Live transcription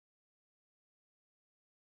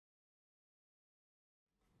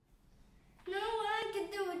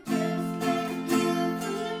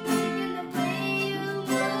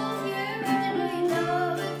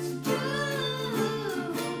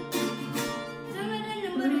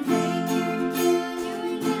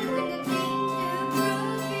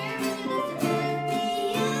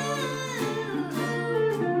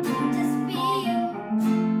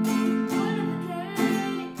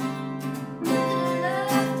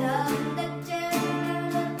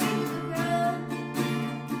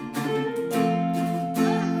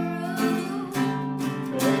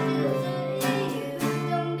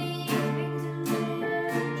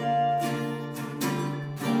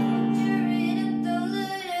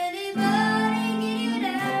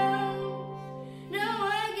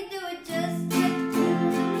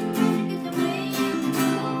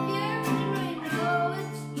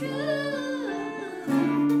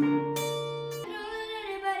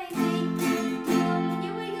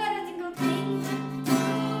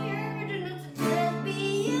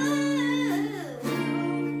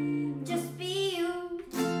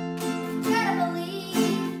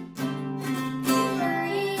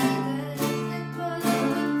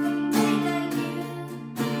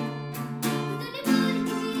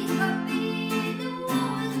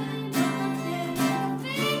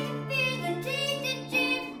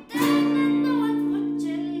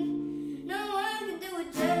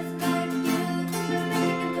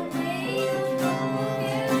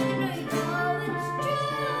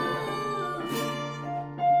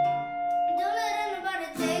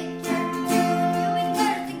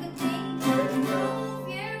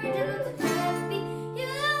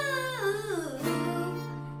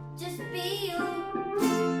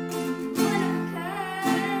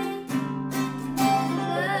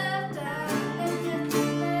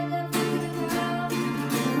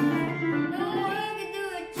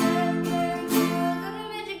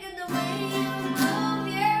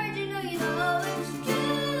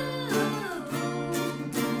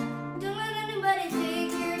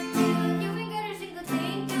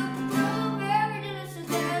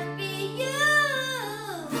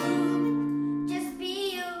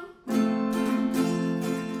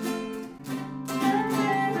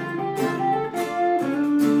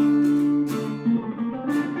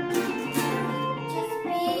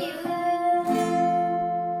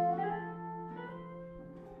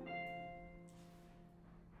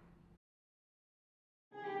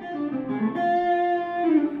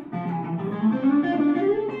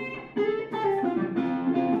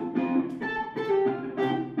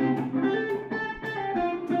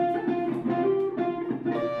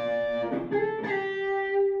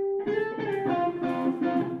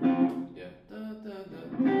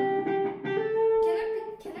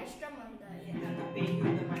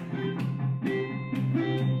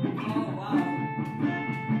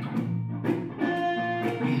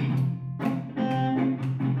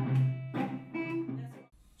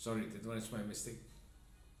Sorry, that was my mistake.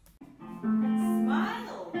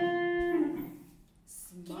 Smile!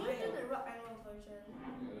 Smile. Can you do the rock and roll version?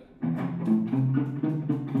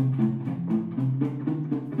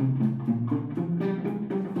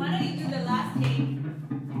 Why don't you do the last take?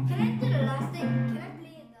 Can I do the last thing? Can I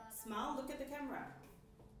play the... Smile, look at the camera.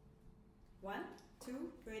 1,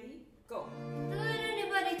 2, ready, go. Don't let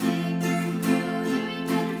anybody take your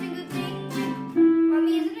single thing.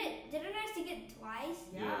 Mommy, didn't I sing it twice?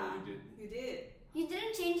 Yeah, you did. You did. You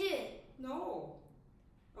didn't change it. No.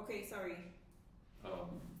 Okay, sorry. Oh.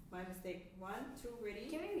 My mistake. 1, 2, ready.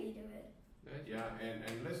 Can we redo it? Yeah, and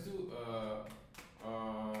let's do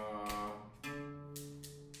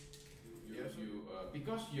yes, you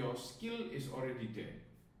because your skill is already there.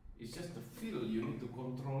 It's just the feel. You need to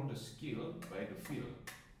control the skill by the feel.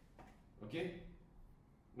 Okay?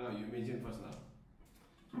 Now you imagine first now.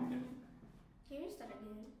 Yeah. Can you start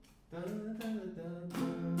again? Da, da, da,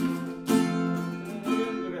 da.